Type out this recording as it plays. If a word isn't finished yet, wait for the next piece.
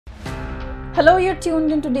Hello, you're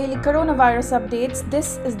tuned into daily coronavirus updates.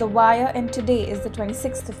 This is The Wire and today is the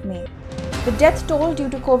 26th of May. The death toll due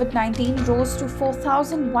to COVID-19 rose to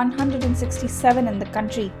 4,167 in the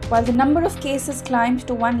country, while the number of cases climbed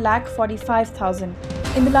to 1,45,000.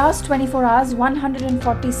 In the last 24 hours,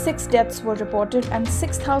 146 deaths were reported and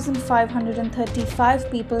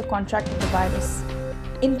 6,535 people contracted the virus.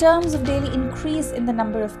 In terms of daily increase in the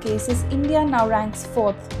number of cases, India now ranks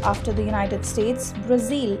 4th after the United States,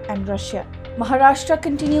 Brazil and Russia. Maharashtra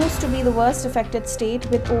continues to be the worst affected state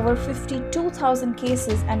with over 52,000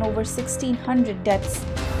 cases and over 1,600 deaths.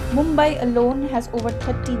 Mumbai alone has over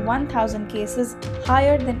 31,000 cases,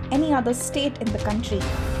 higher than any other state in the country.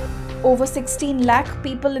 Over 16 lakh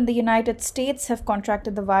people in the United States have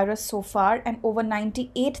contracted the virus so far and over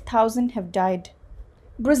 98,000 have died.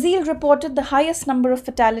 Brazil reported the highest number of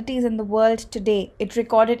fatalities in the world today. It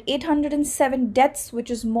recorded 807 deaths,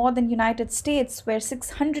 which is more than United States, where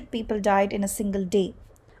 600 people died in a single day.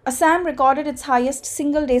 Assam recorded its highest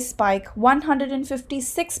single-day spike.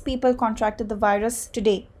 156 people contracted the virus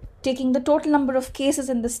today, taking the total number of cases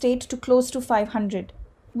in the state to close to 500.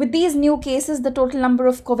 With these new cases, the total number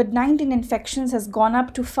of COVID-19 infections has gone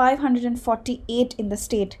up to 548 in the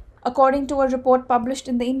state. According to a report published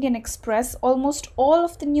in the Indian Express, almost all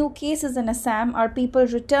of the new cases in Assam are people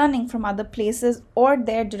returning from other places or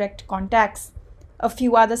their direct contacts. A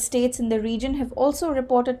few other states in the region have also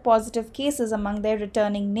reported positive cases among their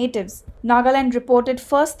returning natives. Nagaland reported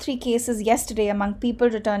first 3 cases yesterday among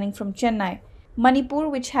people returning from Chennai. Manipur,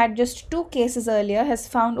 which had just 2 cases earlier, has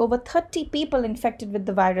found over 30 people infected with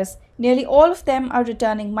the virus. Nearly all of them are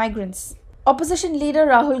returning migrants. Opposition leader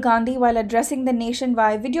Rahul Gandhi, while addressing the nation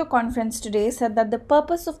via video conference today, said that the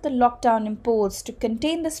purpose of the lockdown imposed to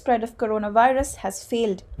contain the spread of coronavirus has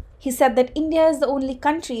failed. He said that India is the only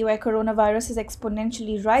country where coronavirus is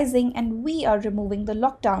exponentially rising and we are removing the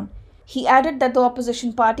lockdown. He added that the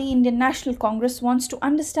opposition party, Indian National Congress, wants to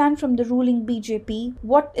understand from the ruling BJP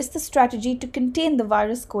what is the strategy to contain the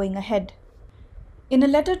virus going ahead. In a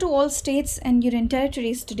letter to all states and union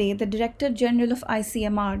territories today, the Director-General of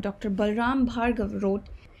ICMR, Dr. Balram Bhargava, wrote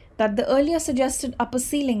that the earlier suggested upper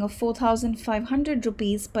ceiling of 4,500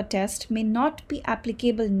 rupees per test may not be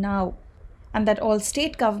applicable now, and that all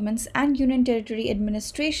state governments and union territory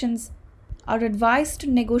administrations are advised to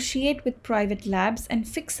negotiate with private labs and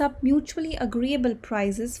fix up mutually agreeable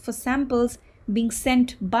prices for samples being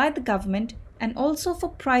sent by the government and also for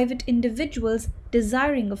private individuals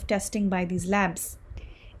desiring of testing by these labs.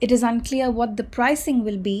 It is unclear what the pricing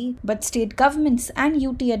will be, but state governments and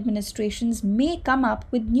UT administrations may come up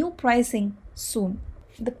with new pricing soon.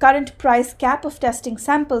 The current price cap of testing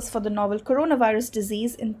samples for the novel coronavirus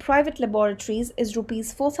disease in private laboratories is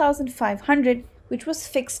Rs 4,500, which was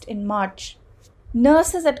fixed in March.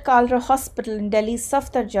 Nurses at Kalra Hospital in Delhi's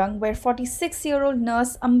Safdarjung, where 46-year-old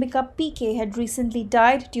nurse Ambika PK had recently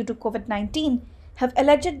died due to COVID-19, have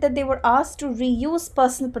alleged that they were asked to reuse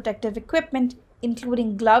personal protective equipment,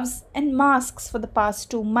 including gloves and masks, for the past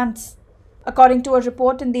 2 months. According to a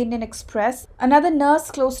report in the Indian Express, another nurse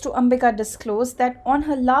close to Ambika disclosed that on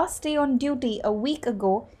her last day on duty a week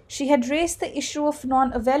ago, she had raised the issue of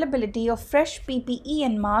non-availability of fresh PPE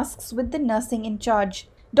and masks with the nursing in charge.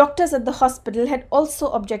 Doctors at the hospital had also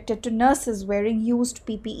objected to nurses wearing used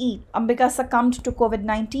PPE. Ambika succumbed to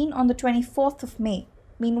COVID-19 on the 24th of May.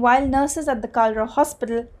 Meanwhile, nurses at the Kalra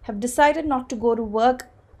Hospital have decided not to go to work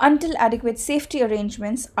until adequate safety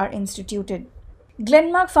arrangements are instituted.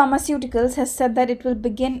 Glenmark Pharmaceuticals has said that it will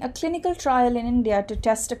begin a clinical trial in India to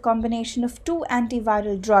test a combination of 2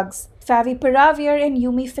 antiviral drugs, favipiravir and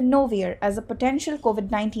umifenovir, as a potential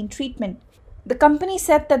COVID-19 treatment. The company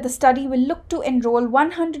said that the study will look to enroll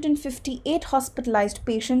 158 hospitalized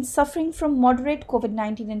patients suffering from moderate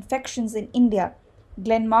COVID-19 infections in India.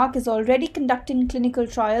 Glenmark is already conducting clinical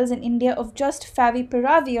trials in India of just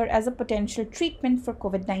favipiravir as a potential treatment for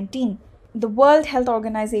COVID-19. The World Health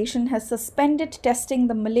Organization has suspended testing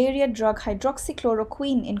the malaria drug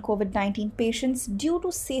hydroxychloroquine in COVID-19 patients due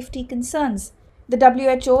to safety concerns. The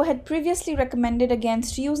WHO had previously recommended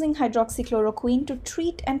against using hydroxychloroquine to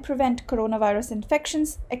treat and prevent coronavirus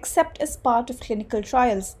infections, except as part of clinical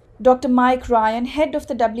trials. Dr. Mike Ryan, head of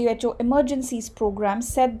the WHO Emergencies Program,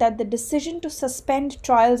 said that the decision to suspend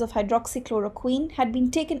trials of hydroxychloroquine had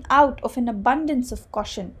been taken out of an abundance of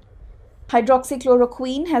caution.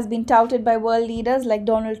 Hydroxychloroquine has been touted by world leaders like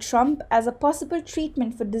Donald Trump as a possible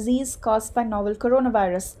treatment for disease caused by novel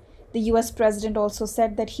coronavirus. The US president also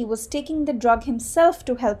said that he was taking the drug himself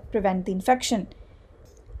to help prevent the infection.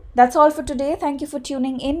 That's all for today. Thank you for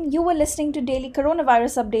tuning in. You were listening to daily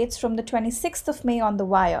coronavirus updates from the 26th of May on The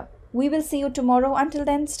Wire. We will see you tomorrow. Until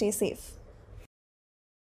then, stay safe.